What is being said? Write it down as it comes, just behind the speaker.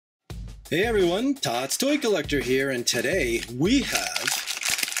Hey everyone, Todd's Toy Collector here, and today we have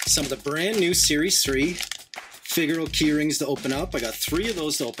some of the brand new Series 3 Figural Keyrings to open up. I got 3 of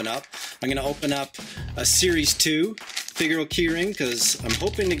those to open up. I'm going to open up a Series 2 Figural Keyring because I'm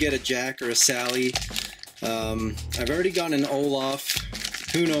hoping to get a Jack or a Sally. I've already gotten an Olaf.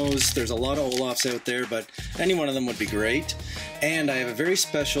 Who knows, there's a lot of Olafs out there, but any one of them would be great. And I have a very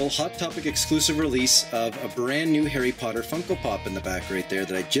special Hot Topic exclusive release of a brand new Harry Potter Funko Pop in the back right there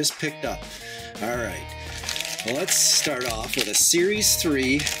that I just picked up. Alright, well, let's start off with a Series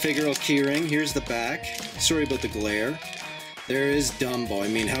 3 Figural Keyring. Here's the back. Sorry about the glare. There is Dumbo. I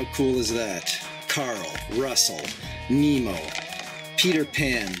mean, how cool is that? Carl, Russell, Nemo, Peter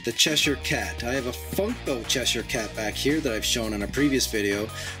Pan, the Cheshire Cat. I have a Funko Cheshire Cat back here that I've shown on a previous video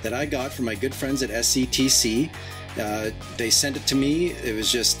that I got from my good friends at SCTC. They sent it to me. It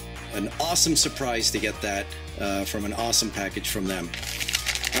was just an awesome surprise to get that from an awesome package from them.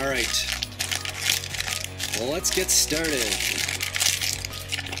 Alright, well, let's get started.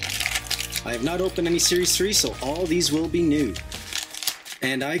 I have not opened any Series 3, so all these will be new.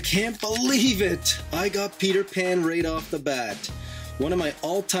 And I can't believe it! I got Peter Pan right off the bat. One of my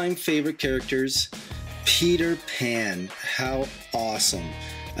all-time favorite characters, Peter Pan. How awesome.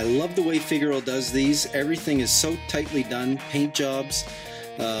 I love the way Figural does these. Everything is so tightly done. Paint jobs,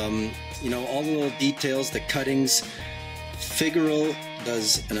 you know, all the little details, the cuttings. Figural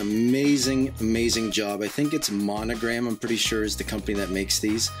does an amazing, amazing job. I think it's Monogram, I'm pretty sure, is the company that makes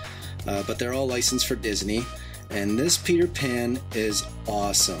these. But they're all licensed for Disney. And this Peter Pan is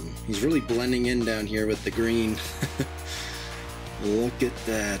awesome. He's really blending in down here with the green. Look at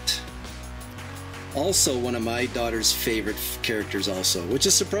that. Also one of my daughter's favorite characters also, which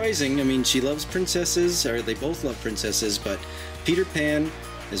is surprising. I mean, she loves princesses, or they both love princesses, but Peter Pan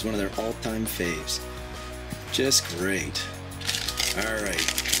is one of their all-time faves. Just great. Alright,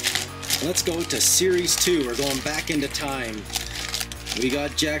 let's go to Series 2. We're going back into time. We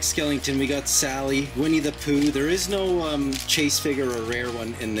got Jack Skellington, we got Sally, Winnie the Pooh. There is no chase figure or rare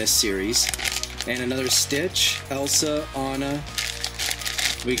one in this series. And another Stitch, Elsa, Anna.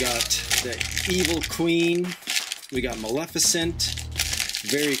 We got the Evil Queen. We got Maleficent.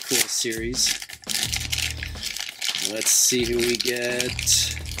 Very cool series. Let's see who we get.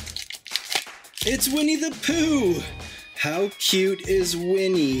 It's Winnie the Pooh! How cute is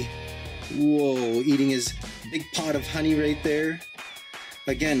Winnie? Whoa, eating his big pot of honey right there.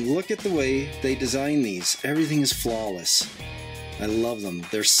 Again, look at the way they design these. Everything is flawless. I love them.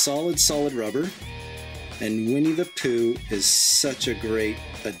 They're solid, solid rubber. And Winnie the Pooh is such a great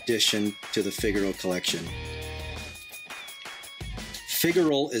addition to the Figural collection.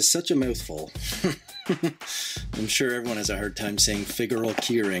 Figural is such a mouthful. I'm sure everyone has a hard time saying Figural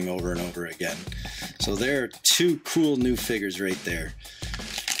Keyring over and over again. So there are 2 cool new figures right there.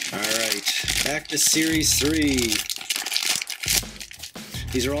 Alright, back to Series 3.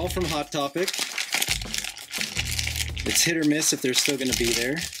 These are all from Hot Topic. It's hit or miss if they're still going to be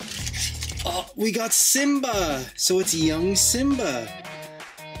there. Oh, we got Simba! So it's young Simba.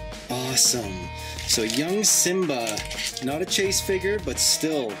 Awesome. So young Simba, not a chase figure, but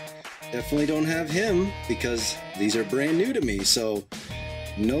still, definitely don't have him because these are brand new to me. So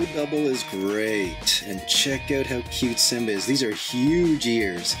no double is great. And check out how cute Simba is. These are huge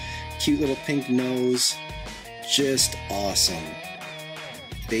ears, cute little pink nose, just awesome.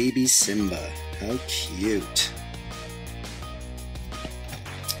 Baby Simba, how cute.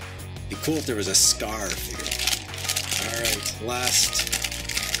 Be cool if there was a Scar figure. Alright, last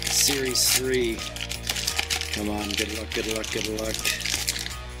Series 3. Come on, good luck, good luck, good luck.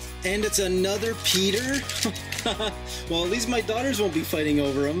 And it's another Peter? Well, at least my daughters won't be fighting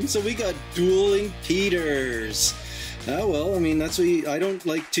over him, so we got dueling Peters. Oh well, I mean, that's what I don't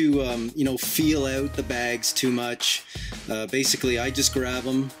like to, you know, feel out the bags too much. Basically, I just grab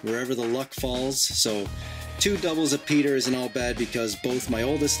them wherever the luck falls, so 2 doubles of Peter isn't all bad because both my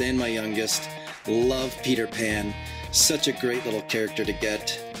oldest and my youngest love Peter Pan. Such a great little character to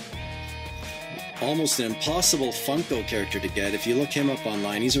get. Almost an impossible Funko character to get. If you look him up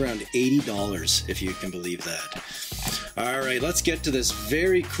online, he's around $80, if you can believe that. Alright, let's get to this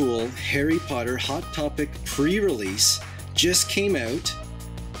very cool Harry Potter Hot Topic pre-release. Just came out.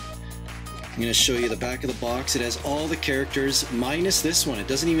 I'm going to show you the back of the box. It has all the characters minus this one. It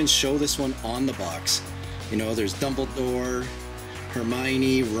doesn't even show this one on the box. You know, there's Dumbledore,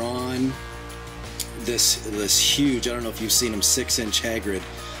 Hermione, Ron, this huge, I don't know if you've seen him, 6-inch Hagrid.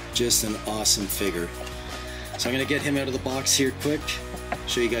 Just an awesome figure. So I'm going to get him out of the box here quick,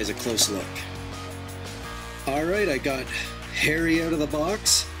 show you guys a close look. Alright, I got Harry out of the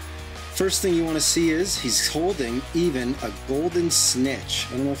box. First thing you want to see is he's holding even a golden snitch.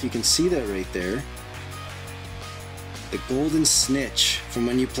 I don't know if you can see that right there. The golden snitch from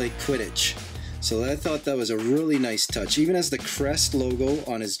when you played Quidditch. So I thought that was a really nice touch. Even as the crest logo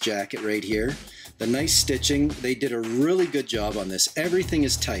on his jacket right here. The nice stitching, they did a really good job on this. Everything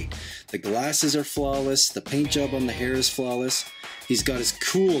is tight. The glasses are flawless. The paint job on the hair is flawless. He's got his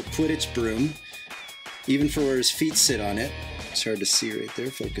cool Quidditch broom, even for where his feet sit on it. It's hard to see right there,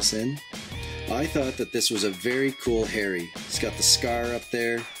 focus in. I thought that this was a very cool Harry. He's got the scar up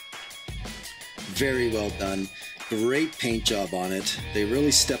there. Very well done. Great paint job on it. They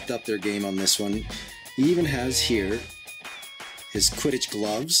really stepped up their game on this one. He even has here his Quidditch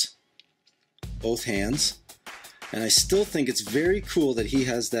gloves, both hands. And I still think it's very cool that he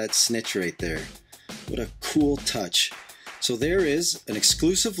has that snitch right there. What a cool touch. So there is an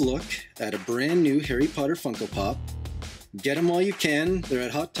exclusive look at a brand new Harry Potter Funko Pop. Get them while you can. They're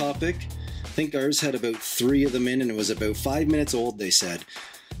at Hot Topic. I think ours had about 3 of them in and it was about 5 minutes old, they said.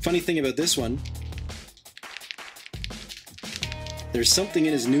 Funny thing about this one, there's something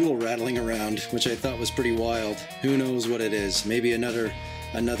in his noodle rattling around, which I thought was pretty wild. Who knows what it is? Maybe another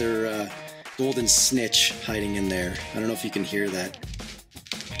golden snitch hiding in there. I don't know if you can hear that.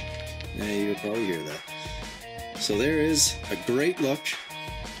 Yeah, you can probably hear that. So there is a great look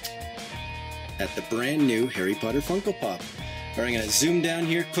at the brand new Harry Potter Funko Pop. Alright, I'm going to zoom down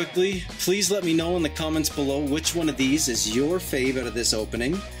here quickly. Please let me know in the comments below which one of these is your fave out of this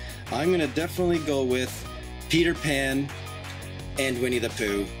opening. I'm going to definitely go with Peter Pan and Winnie the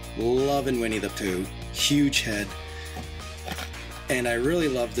Pooh. Loving Winnie the Pooh. Huge head. And I really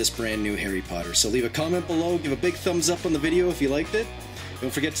love this brand new Harry Potter. So leave a comment below, give a big thumbs up on the video if you liked it.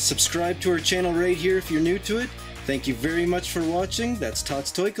 Don't forget to subscribe to our channel right here if you're new to it. Thank you very much for watching. That's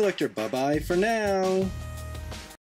Tots Toy Collector. Bye-bye for now.